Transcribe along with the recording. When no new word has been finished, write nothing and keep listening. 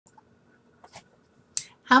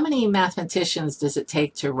How many mathematicians does it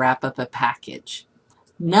take to wrap up a package?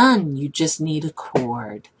 None. You just need a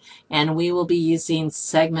chord. And we will be using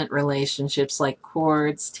segment relationships like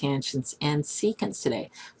chords, tangents, and secants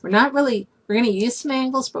today. We're going to use some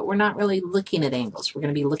angles, but we're not really looking at angles. We're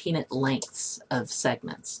going to be looking at lengths of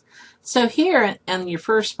segments. So here in your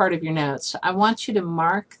first part of your notes, I want you to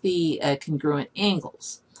mark the congruent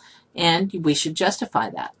angles. And we should justify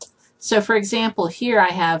that. So for example, here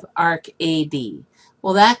I have arc AD.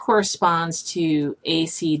 Well, that corresponds to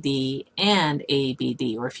ACD and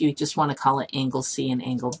ABD, or if you just want to call it angle C and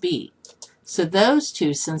angle B. So those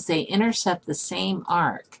two, since they intercept the same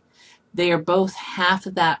arc, they are both half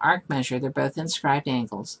of that arc measure. They're both inscribed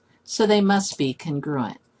angles, so they must be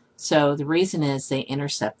congruent. So the reason is they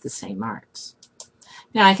intercept the same arcs.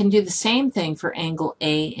 Now I can do the same thing for angle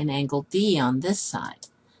A and angle D on this side.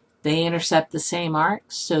 They intercept the same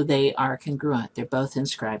arcs, so they are congruent. They're both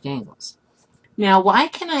inscribed angles. Now, why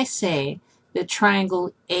can I say that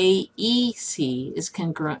triangle AEC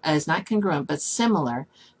is not congruent, but similar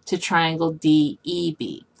to triangle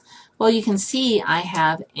DEB? Well, you can see I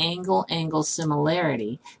have angle-angle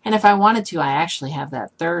similarity, and if I wanted to, I actually have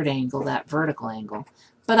that third angle, that vertical angle,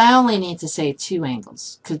 but I only need to say two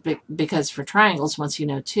angles, because for triangles, once you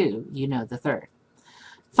know two, you know the third.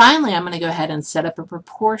 Finally, I'm going to go ahead and set up a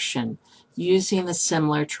proportion using the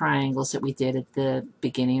similar triangles that we did at the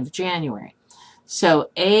beginning of January. So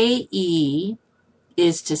AE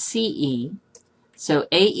is to CE, so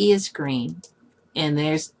AE is green, and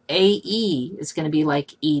there's AE is going to be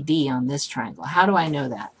like ED on this triangle. How do I know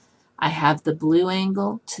that? I have the blue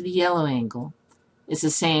angle to the yellow angle is the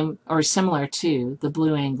same or similar to the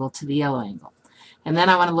blue angle to the yellow angle. And then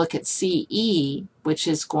I want to look at CE, which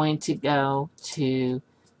is going to go to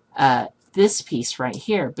this piece right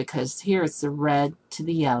here, because here it's the red to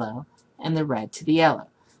the yellow and the red to the yellow.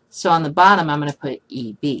 So on the bottom, I'm going to put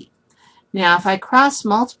EB. Now, if I cross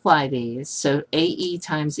multiply these, so AE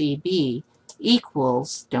times EB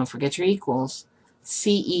equals, don't forget your equals,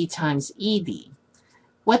 CE times ED.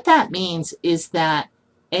 What that means is that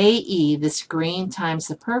AE, this green times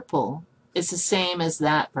the purple, is the same as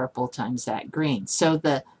that purple times that green. So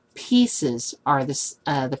the pieces are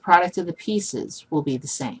the product of the pieces will be the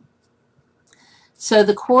same. So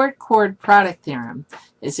the chord-chord product theorem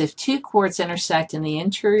is if two chords intersect in the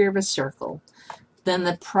interior of a circle, then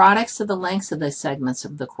the products of the lengths of the segments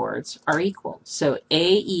of the chords are equal. So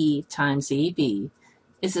AE times EB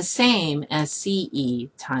is the same as CE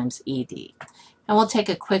times ED. And we'll take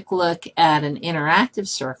a quick look at an interactive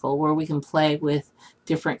circle where we can play with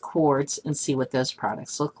different chords and see what those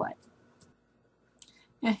products look like.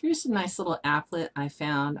 Now here's a nice little applet I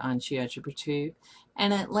found on GeoGebra Tube,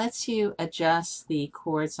 and it lets you adjust the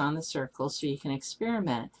chords on the circle so you can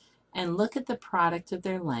experiment and look at the product of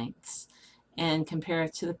their lengths and compare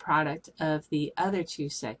it to the product of the other two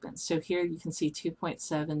segments. So here you can see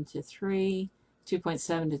 2.7 to 3,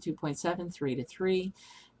 2.7 to 2.7, 3 to 3,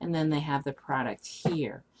 and then they have the product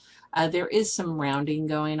here. There is some rounding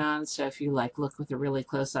going on, so if you look with a really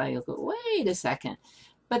close eye, you'll go, wait a second.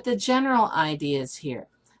 But the general idea is here,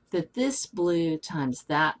 that this blue times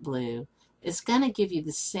that blue is going to give you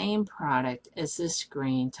the same product as this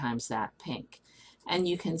green times that pink. And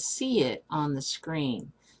you can see it on the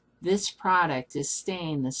screen. This product is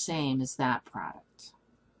staying the same as that product.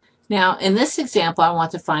 Now, in this example, I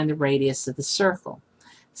want to find the radius of the circle.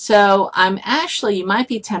 So you might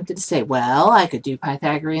be tempted to say, well, I could do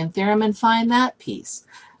Pythagorean theorem and find that piece.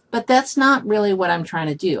 But that's not really what I'm trying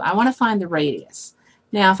to do. I want to find the radius.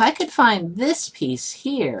 Now, if I could find this piece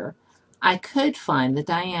here, I could find the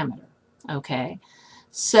diameter, okay?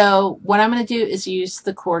 So what I'm going to do is use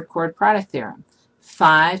the chord-chord product theorem.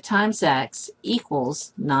 5 times x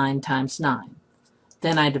equals 9 times 9.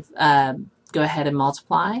 Then I go ahead and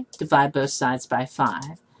multiply, divide both sides by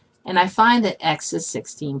 5, and I find that x is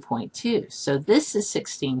 16.2. So this is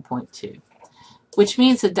 16.2, which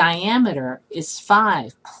means the diameter is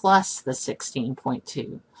 5 plus the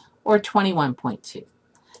 16.2, or 21.2.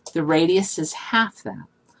 The radius is half that,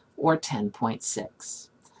 or 10.6.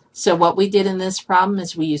 So what we did in this problem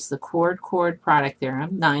is we used the chord-chord product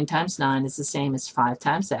theorem. 9 times 9 is the same as 5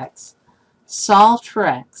 times x. Solved for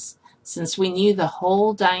x. Since we knew the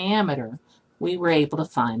whole diameter, we were able to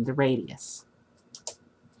find the radius.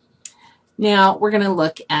 Now we're going to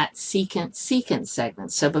look at secant-secant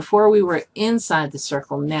segments. So before we were inside the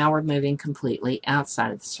circle, now we're moving completely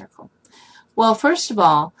outside of the circle. Well, first of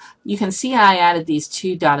all, you can see I added these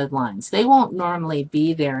two dotted lines. They won't normally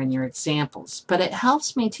be there in your examples, but it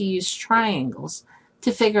helps me to use triangles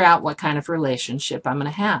to figure out what kind of relationship I'm going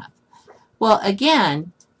to have. Well,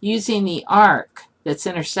 again, using the arc that's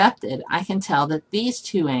intercepted, I can tell that these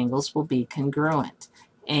two angles will be congruent,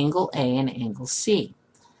 angle A and angle C.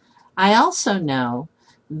 I also know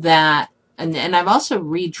that, and I've also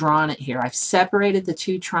redrawn it here. I've separated the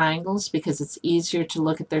two triangles because it's easier to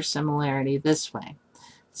look at their similarity this way.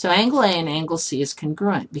 So angle A and angle C is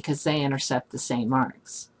congruent because they intercept the same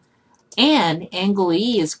arcs. And angle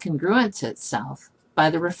E is congruent to itself by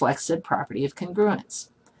the reflexive property of congruence.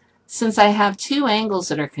 Since I have two angles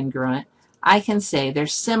that are congruent, I can say they're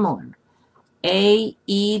similar.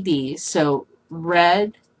 AED, so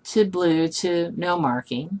red to blue to no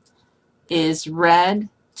marking, is red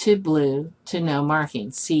to blue to no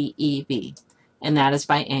marking, CEB. And that is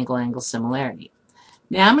by angle-angle similarity.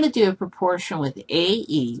 Now I'm going to do a proportion with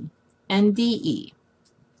AE and DE.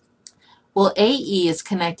 Well, AE is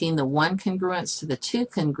connecting the one congruence to the two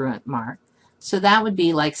congruent mark, so that would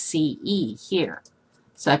be like CE here.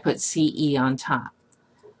 So I put CE on top.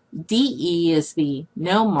 DE is the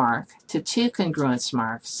no mark to two congruence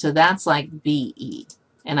marks, so that's like BE,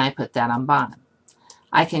 and I put that on bottom.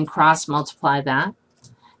 I can cross multiply that,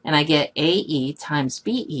 and I get AE times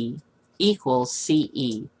BE equals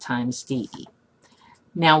CE times DE.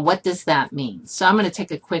 Now, what does that mean? So I'm going to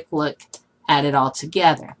take a quick look at it all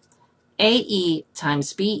together. AE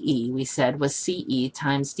times BE, we said, was CE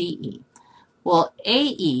times DE. Well,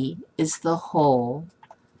 AE is the whole,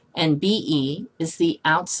 and BE is the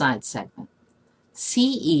outside segment.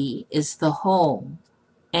 CE is the whole,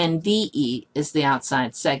 and DE is the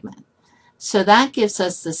outside segment. So that gives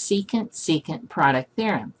us the secant-secant product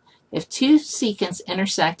theorem. If two secants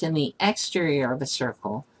intersect in the exterior of a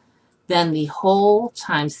circle, then the whole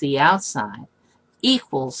times the outside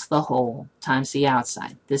equals the whole times the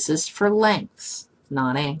outside. This is for lengths,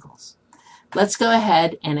 not angles. Let's go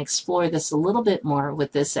ahead and explore this a little bit more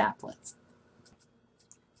with this applet.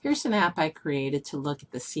 Here's an app I created to look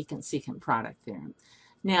at the secant-secant product theorem.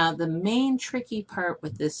 Now, the main tricky part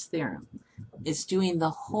with this theorem is doing the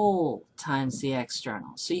whole times the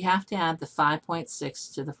external. So you have to add the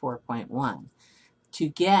 5.6 to the 4.1 to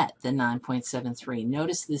get the 9.73.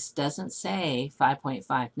 Notice this doesn't say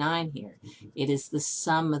 5.59 here. It is the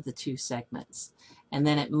sum of the two segments. And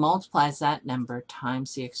then it multiplies that number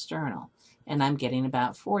times the external. And I'm getting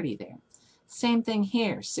about 40 there. Same thing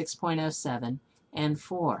here, 6.07 and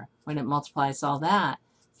 4. When it multiplies all that,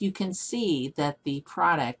 you can see that the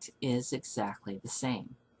product is exactly the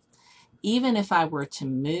same. Even if I were to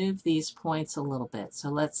move these points a little bit, so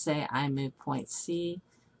let's say I move point C,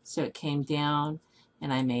 so it came down,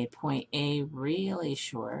 and I made point A really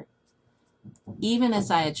short. Even as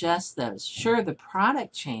I adjust those, sure, the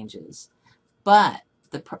product changes, but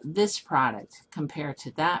this product compared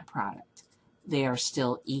to that product, they are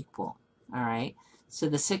still equal, all right? So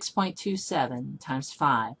the 6.27 times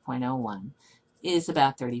 5.01 is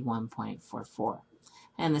about 31.44.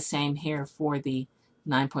 And the same here for the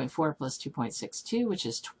 9.4 plus 2.62, which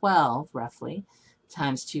is 12 roughly,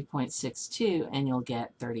 times 2.62, and you'll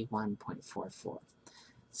get 31.44.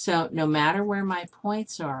 So no matter where my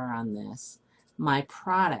points are on this, my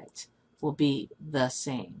product will be the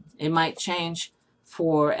same. It might change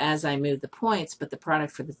for as I move the points, but the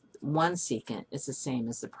product for the one secant is the same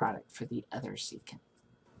as the product for the other secant.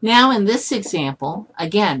 Now in this example,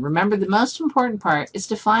 again, remember the most important part is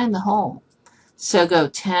to find the whole. So go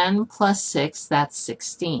 10 plus 6, that's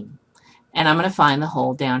 16. And I'm going to find the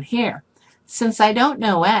whole down here. Since I don't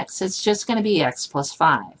know x, it's just going to be x plus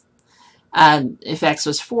 5. If x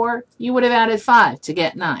was 4, you would have added 5 to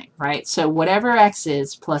get 9, right? So whatever x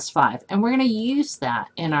is plus 5. And we're going to use that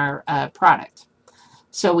in our product.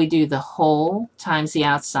 So we do the whole times the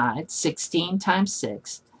outside, 16 times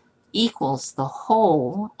 6, equals the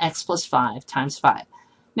whole x plus 5 times 5.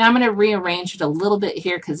 Now I'm going to rearrange it a little bit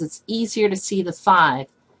here because it's easier to see the 5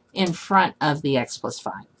 in front of the x plus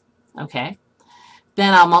 5. Okay?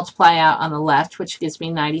 Then I'll multiply out on the left, which gives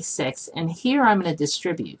me 96. And here I'm going to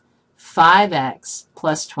distribute 5x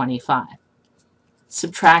plus 25.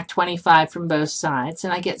 Subtract 25 from both sides,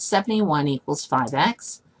 and I get 71 equals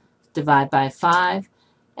 5x. Divide by 5,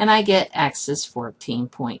 and I get x is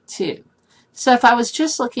 14.2. So if I was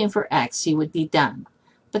just looking for x, you would be done.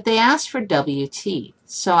 But they asked for WT,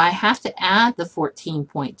 so I have to add the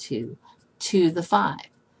 14.2 to the 5,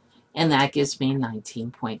 and that gives me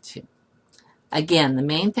 19.2. Again, the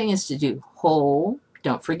main thing is to do whole,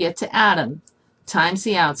 don't forget to add them, times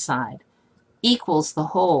the outside, equals the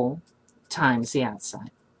whole times the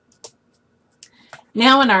outside.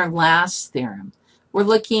 Now in our last theorem, we're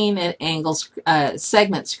looking at angles,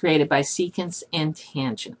 segments created by secants and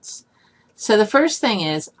tangents. So the first thing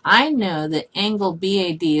is, I know that angle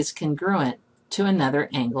BAD is congruent to another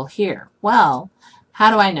angle here. Well, how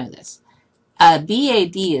do I know this?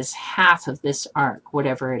 BAD is half of this arc,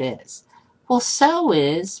 whatever it is. Well, so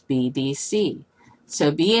is BDC.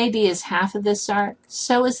 So BAD is half of this arc,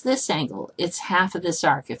 so is this angle. It's half of this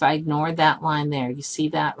arc. If I ignore that line there, you see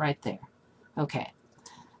that right there. Okay.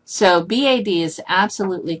 So BAD is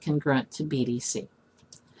absolutely congruent to BDC.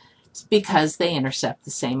 It's because they intercept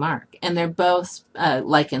the same arc, and they're both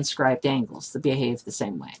like inscribed angles. They behave the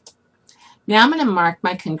same way. Now I'm going to mark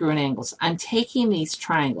my congruent angles. I'm taking these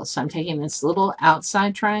triangles. So I'm taking this little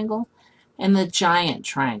outside triangle and the giant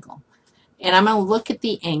triangle. And I'm going to look at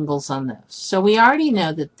the angles on those. So we already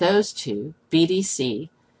know that those two, BDC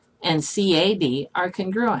and CAD, are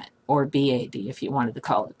congruent, or BAD if you wanted to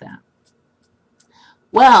call it that.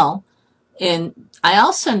 Well, I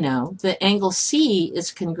also know that angle C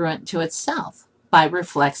is congruent to itself by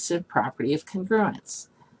reflexive property of congruence,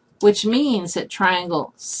 which means that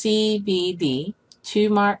triangle CBD, 2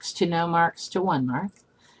 marks to no marks to 1 mark,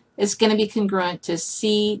 is going to be congruent to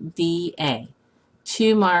CDA,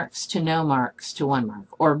 2 marks to no marks to 1 mark,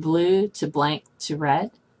 or blue to blank to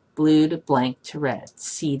red, blue to blank to red,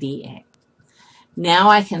 CDA. Now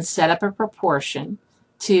I can set up a proportion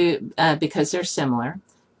to because they're similar,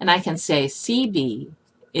 and I can say CB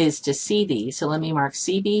is to CD, so let me mark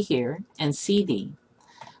CB here and CD.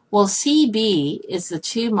 Well, CB is the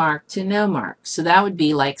 2 mark to no mark, so that would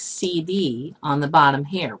be like CD on the bottom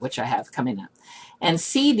here, which I have coming up. And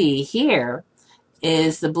CD here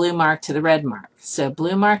is the blue mark to the red mark. So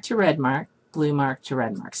blue mark to red mark, blue mark to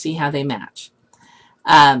red mark. See how they match.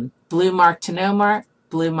 Blue mark to no mark,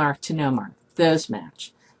 blue mark to no mark. Those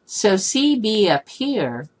match. So CB up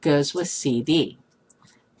here goes with CD.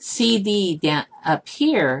 CD down up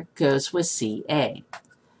here goes with CA.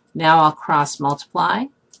 Now I'll cross multiply.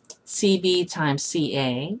 CB times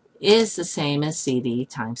CA is the same as CD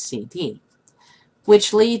times CD,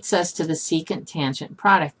 which leads us to the secant-tangent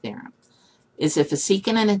product theorem. Is if a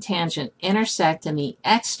secant and a tangent intersect in the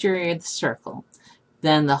exterior of the circle,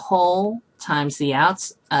 then the whole times the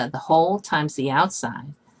outside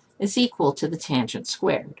is equal to the tangent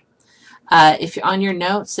squared. If you're on your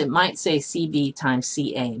notes, it might say CB times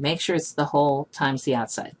CA. Make sure it's the whole times the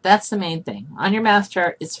outside. That's the main thing. On your math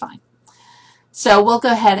chart, it's fine. So we'll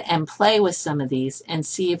go ahead and play with some of these and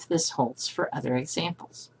see if this holds for other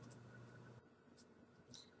examples.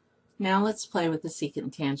 Now let's play with the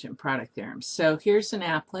secant-tangent product theorem. So here's an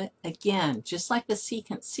applet. Again, just like the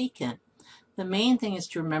secant-secant, the main thing is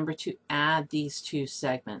to remember to add these two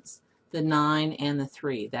segments, the 9 and the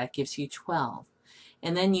 3. That gives you 12.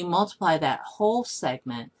 And then you multiply that whole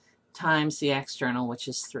segment times the external, which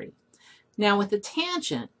is 3. Now with the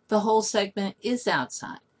tangent, the whole segment is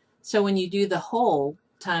outside. So when you do the whole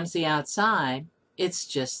times the outside, it's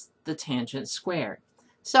just the tangent squared.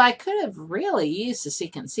 So I could have really used the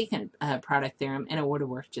secant-secant product theorem and it would have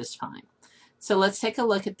worked just fine. So let's take a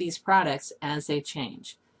look at these products as they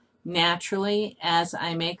change. Naturally, as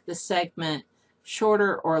I make the segment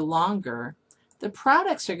shorter or longer, the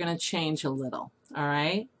products are going to change a little, all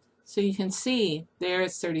right? So you can see there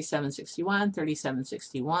it's 3761,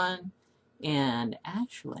 3761, and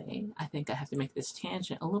actually I think I have to make this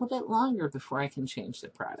tangent a little bit longer before I can change the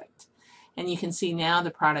product. And you can see now the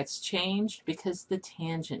products changed because the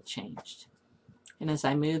tangent changed. And as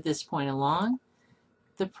I move this point along,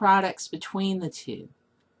 the products between the two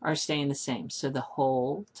are staying the same. So the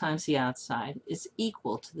whole times the outside is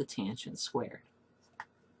equal to the tangent squared.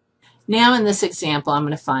 Now in this example, I'm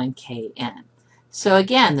going to find Kn. So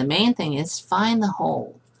again, the main thing is find the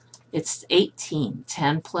whole. It's 18,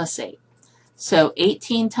 10 plus 8. So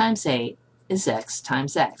 18 times 8 is x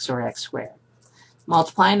times x, or x squared.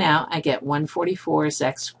 Multiply now, I get 144 is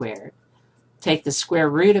x squared. Take the square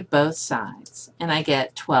root of both sides, and I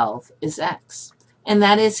get 12 is x. And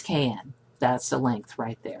that is Kn. That's the length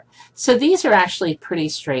right there. So these are actually pretty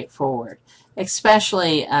straightforward,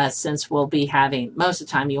 especially since we'll be having, most of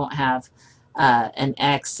the time you won't have an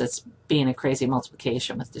x that's being a crazy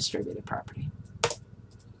multiplication with distributive property.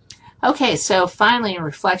 Okay, so finally in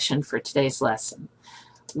reflection for today's lesson.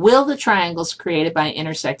 Will the triangles created by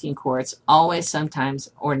intersecting chords always, sometimes,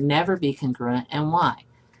 or never be congruent, and why?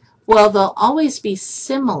 Well, they'll always be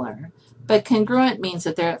similar, but congruent means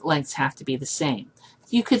that their lengths have to be the same.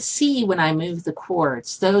 You could see when I moved the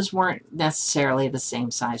chords, those weren't necessarily the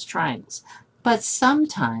same size triangles, but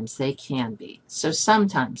sometimes they can be. So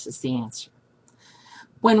sometimes is the answer.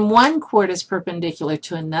 When one chord is perpendicular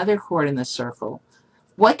to another chord in the circle,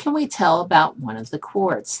 what can we tell about one of the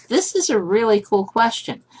chords? This is a really cool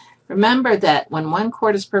question. Remember that when one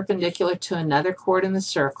chord is perpendicular to another chord in the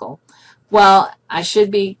circle, well, I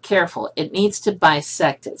should be careful. It needs to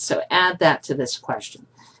bisect it, so add that to this question.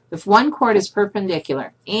 If one chord is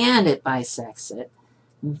perpendicular and it bisects it,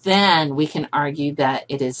 then we can argue that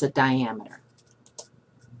it is a diameter.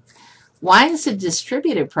 Why is a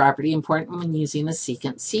distributive property important when using the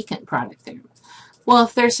secant-secant product theorem? Well,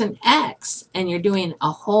 if there's an x and you're doing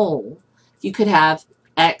a whole, you could have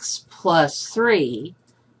x plus 3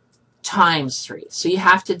 times 3. So you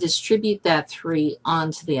have to distribute that 3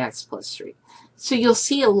 onto the x plus 3. So you'll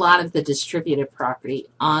see a lot of the distributive property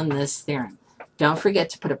on this theorem. Don't forget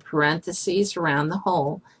to put a parenthesis around the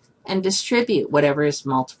whole and distribute whatever is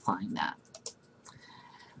multiplying that.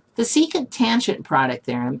 The secant-tangent product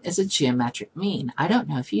theorem is a geometric mean. I don't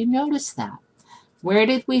know if you noticed that. Where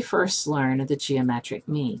did we first learn of the geometric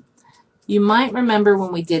mean? You might remember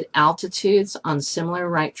when we did altitudes on similar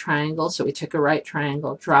right triangles, so we took a right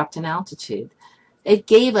triangle, dropped an altitude. It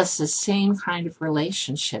gave us the same kind of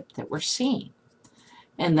relationship that we're seeing.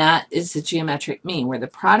 And that is the geometric mean, where the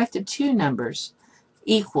product of two numbers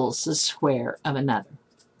equals the square of another.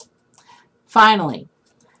 Finally,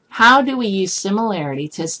 how do we use similarity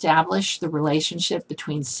to establish the relationship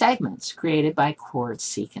between segments created by chords,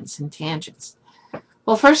 secants, and tangents?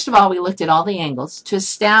 Well, first of all, we looked at all the angles to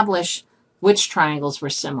establish which triangles were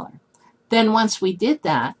similar. Then once we did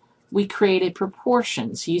that, we created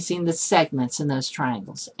proportions using the segments in those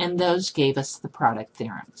triangles, and those gave us the product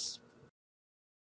theorems.